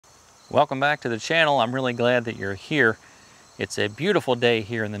Welcome back to the channel. I'm really glad that you're here. It's a beautiful day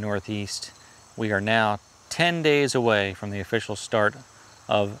here in the Northeast. We are now 10 days away from the official start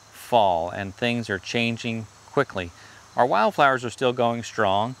of fall, and things are changing quickly. Our wildflowers are still going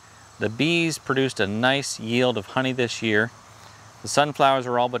strong. The bees produced a nice yield of honey this year. The sunflowers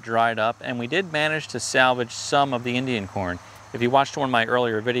are all but dried up, and we did manage to salvage some of the Indian corn. If you watched one of my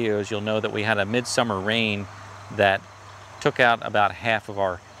earlier videos, you'll know that we had a midsummer rain that took out about half of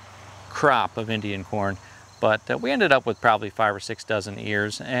our crop of Indian corn, but we ended up with probably 5 or 6 dozen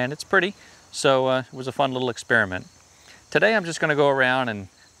ears, and it's pretty, so it was a fun little experiment. Today I'm just going to go around and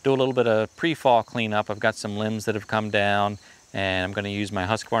do a little bit of pre-fall cleanup. I've got some limbs that have come down, and I'm going to use my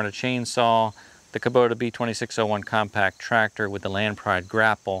Husqvarna chainsaw, the Kubota B2601 compact tractor with the Pride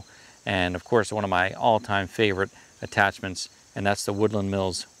Grapple, and of course one of my all-time favorite attachments, and that's the Woodland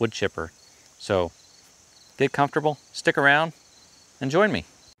Mills woodchipper. So get comfortable, stick around, and join me.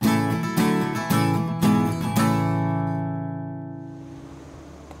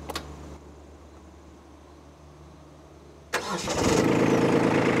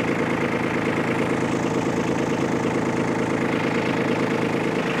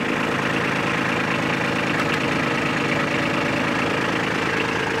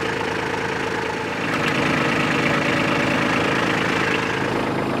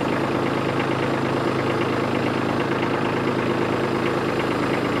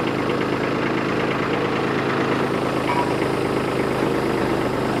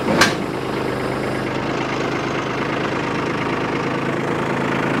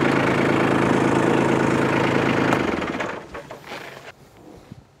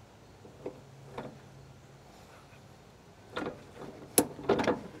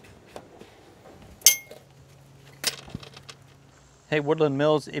 Hey Woodland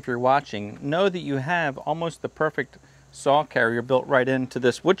Mills, if you're watching, know that you have almost the perfect saw carrier built right into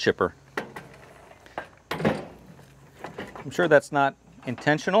this wood chipper. I'm sure that's not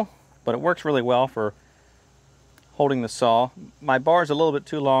intentional, but it works really well for holding the saw. My bar is a little bit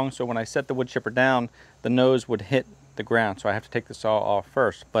too long, so when I set the wood chipper down, the nose would hit the ground, so I have to take the saw off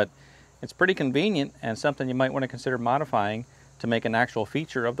first. But it's pretty convenient and something you might want to consider modifying to make an actual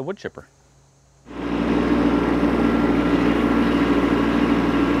feature of the wood chipper.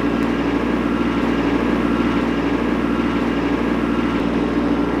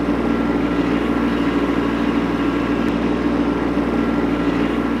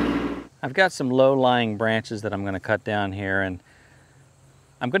 I've got some low-lying branches that I'm going to cut down here, and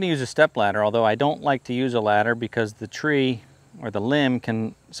I'm going to use a step ladder, although I don't like to use a ladder because the tree or the limb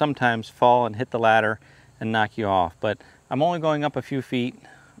can sometimes fall and hit the ladder and knock you off. But I'm only going up a few feet.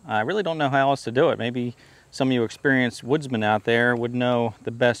 I really don't know how else to do it. Maybe some of you experienced woodsmen out there would know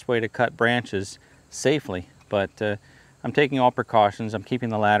the best way to cut branches safely, but I'm taking all precautions. I'm keeping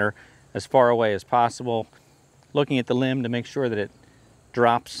the ladder as far away as possible, looking at the limb to make sure that it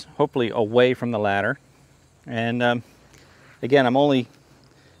drops hopefully away from the ladder. And again, I'm only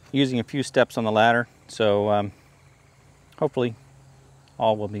using a few steps on the ladder, so hopefully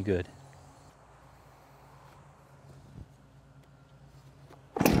all will be good.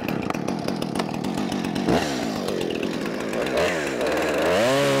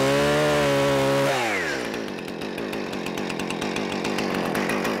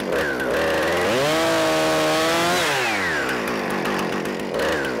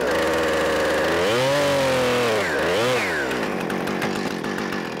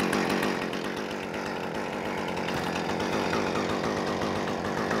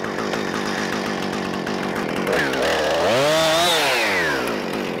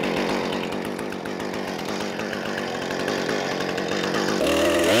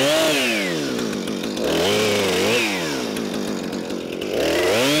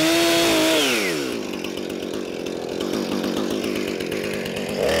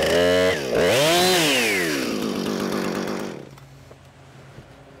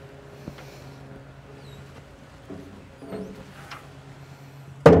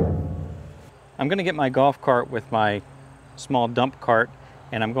 I'm going to get my golf cart with my small dump cart,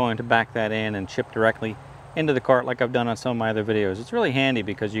 and I'm going to back that in and chip directly into the cart like I've done on some of my other videos. It's really handy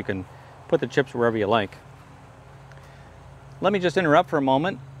because you can put the chips wherever you like. Let me just interrupt for a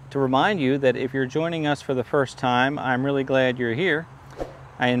moment to remind you that if you're joining us for the first time, I'm really glad you're here.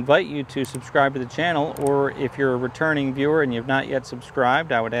 I invite you to subscribe to the channel, or if you're a returning viewer and you've not yet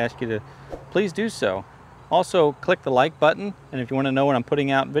subscribed, I would ask you to please do so. Also, click the like button, and if you want to know when I'm putting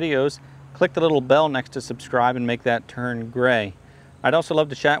out videos, click the little bell next to subscribe and make that turn gray. I'd also love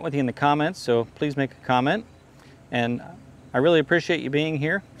to chat with you in the comments, so please make a comment. And I really appreciate you being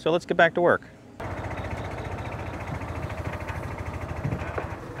here, so let's get back to work.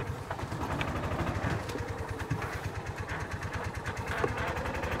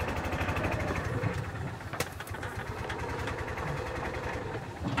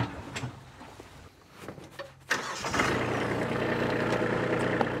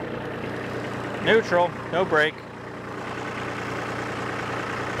 Neutral, no brake.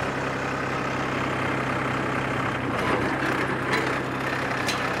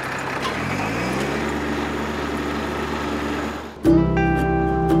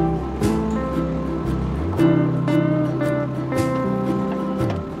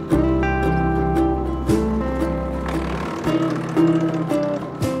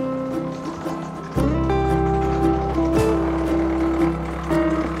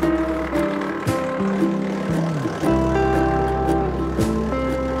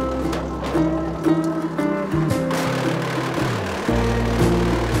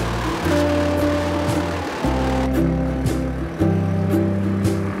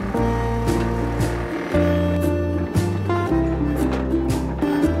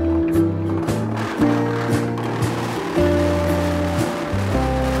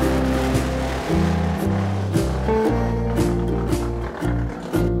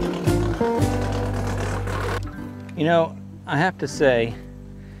 You know, I have to say,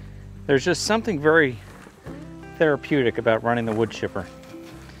 there's just something very therapeutic about running the wood chipper.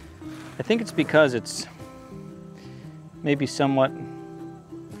 I think it's because it's maybe somewhat,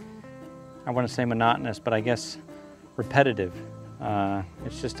 I want to say monotonous, but I guess repetitive.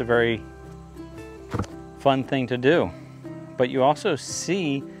 It's just a very fun thing to do. But you also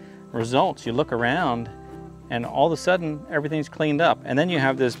see results. You look around and all of a sudden everything's cleaned up. And then you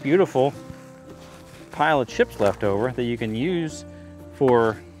have this beautiful pile of chips left over that you can use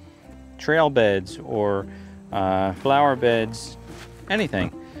for trail beds or flower beds,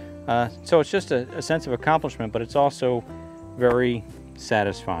 anything. So it's just a sense of accomplishment, but it's also very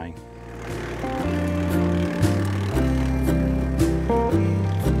satisfying.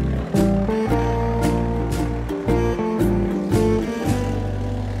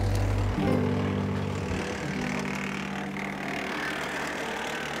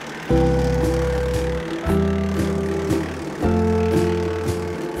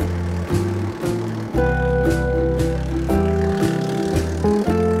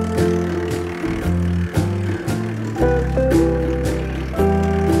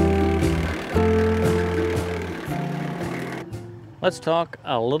 Let's talk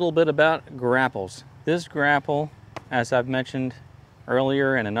a little bit about grapples. This grapple, as I've mentioned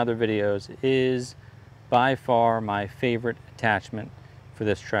earlier and in other videos, is by far my favorite attachment for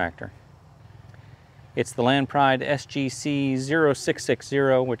this tractor. It's the Pride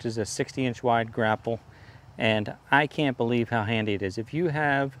SGC0660, which is a 60-inch wide grapple, and I can't believe how handy it is. If you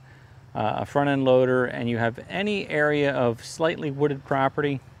have a front-end loader and you have any area of slightly wooded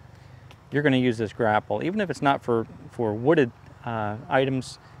property, you're going to use this grapple. Even if it's not for wooded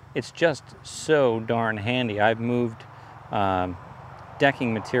items, it's just so darn handy. I've moved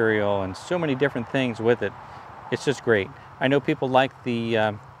decking material and so many different things with it. It's just great. I know people like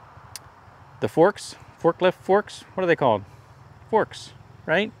the forks, forklift forks. What are they called? Forks,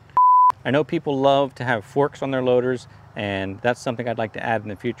 right? I know people love to have forks on their loaders, and that's something I'd like to add in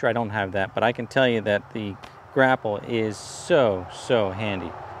the future. I don't have that, but I can tell you that the grapple is so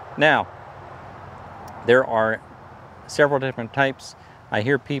handy. Now, there are several different types. I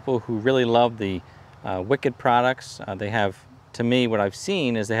hear people who really love the Wicked products. They have, to me, what I've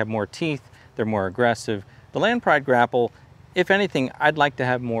seen is they have more teeth, they're more aggressive. The Pride grapple, if anything, I'd like to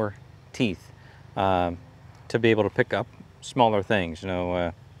have more teeth to be able to pick up smaller things, you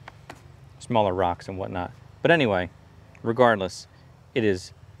know, smaller rocks and whatnot. But anyway, regardless, it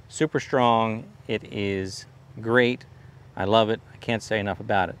is super strong, it is great, I love it, I can't say enough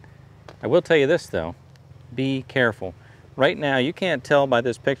about it. I will tell you this though, be careful. Right now, you can't tell by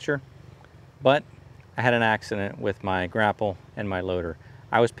this picture, but I had an accident with my grapple and my loader.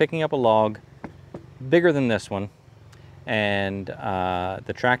 I was picking up a log bigger than this one, and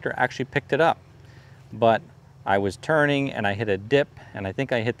the tractor actually picked it up. But I was turning and I hit a dip, and I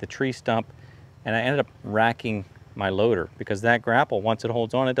think I hit the tree stump, and I ended up racking my loader because that grapple, once it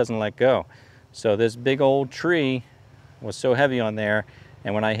holds on, it doesn't let go. So this big old tree was so heavy on there,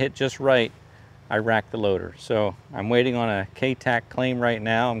 and when I hit just right, I racked the loader. So I'm waiting on a KTAC claim right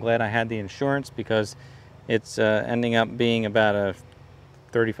now. I'm glad I had the insurance because it's ending up being about a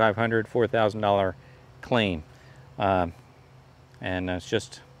 $3,500, $4,000 claim. And it's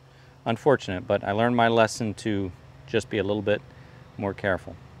just unfortunate, but I learned my lesson to just be a little bit more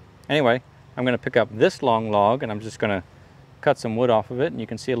careful. Anyway, I'm going to pick up this long log and I'm just going to cut some wood off of it, and you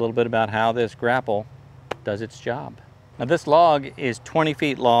can see a little bit about how this grapple does its job. Now this log is 20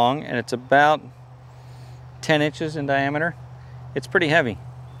 feet long and it's about 10 inches in diameter. It's pretty heavy.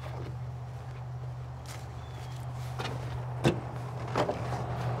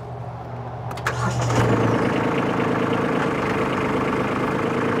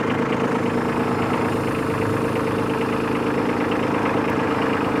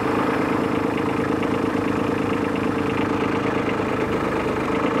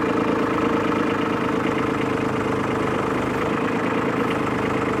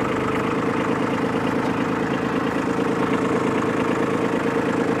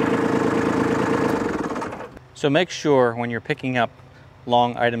 So make sure when you're picking up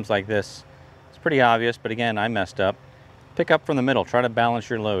long items like this, it's pretty obvious, but again, I messed up. Pick up from the middle, try to balance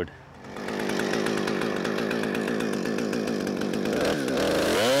your load.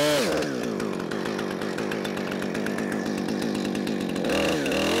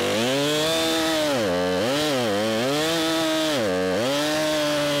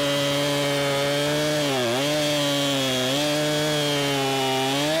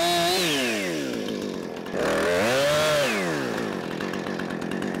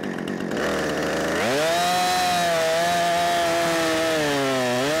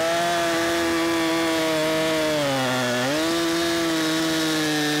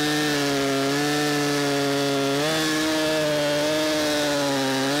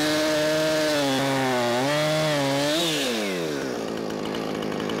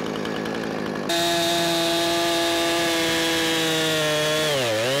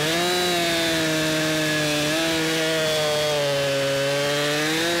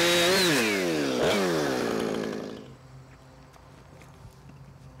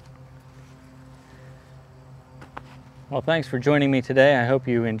 Well, thanks for joining me today. I hope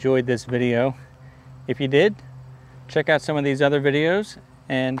you enjoyed this video. If you did, check out some of these other videos,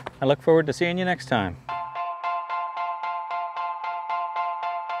 and I look forward to seeing you next time.